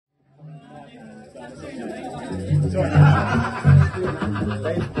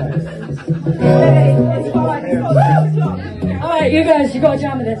Alright, you guys, you got to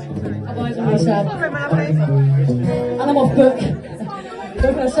jam with this. Otherwise I'm really sad. And I'm off book.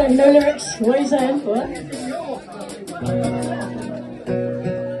 Book I say no lyrics. What are you saying? What?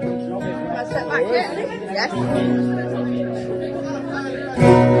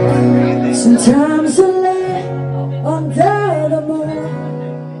 Sometimes I lay under the moon,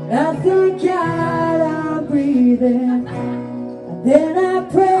 I thank God I'm breathing, and then I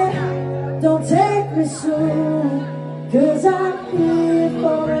pray, don't take me soon, 'cause I'm here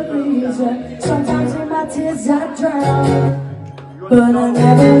for a reason. Sometimes in my tears I drown, but I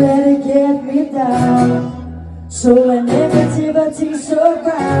never let it get me down. So when negativity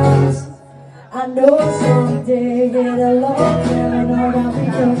surrounds, I know someday it'll all turn around,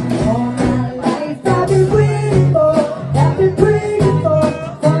 because all my life I've been waiting for, I've been praying for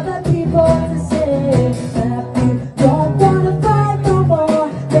the people to say that we don't wanna fight no more,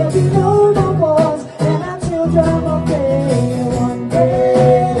 there'll be no more wars, and our children will play. One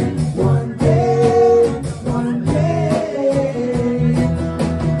day, one day, one day,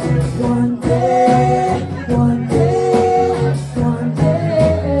 one day, one day, one day.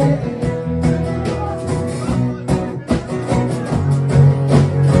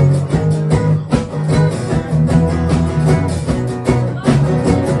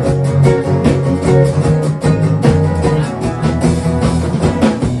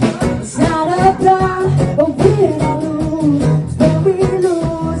 It's not about a win or lose. When we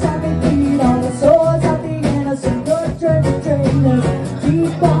lose, I can beat on the swords of the innocent. Good trainers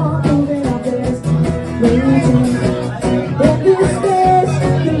keep on moving on this waiting. In this space,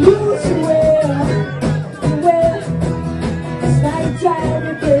 you lose, you will, you will. It's like trying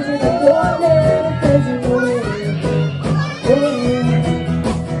to crazy, but don't let it crazy away.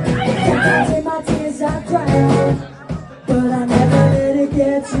 Sometimes in my tears I cry, but I never let it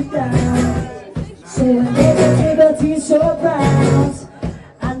get you down. So when negativity surrounds,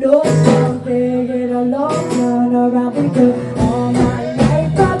 I know someday it'll all turn around, because all my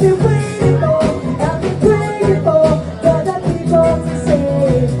life I've been waiting for, I've been praying for the people to say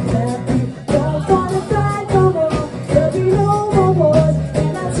that we don't wanna fight no more, there'll be no more wars,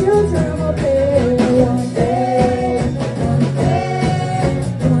 and our children will pay. One day, one day,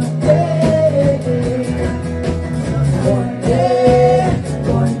 one day, one day,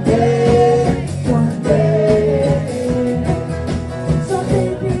 one day, one day.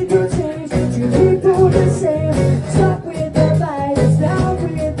 Something need to change, but you people the same. Stop with the violence, down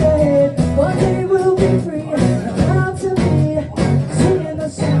with the hate. One day we'll be free, come to me, singing the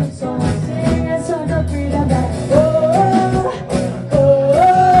same song, singing songs of freedom like oh, oh, oh,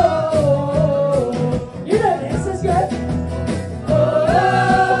 oh. You know this is good. Oh,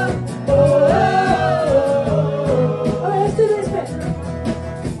 oh, oh, oh. Let's do this bit.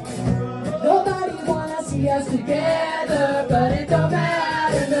 Nobody wanna see us together, but it don't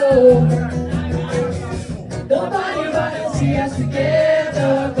matter, no. Nobody wanna see us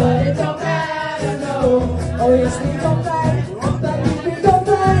together, but it don't matter, no. Oh yes, we gon' fight, but we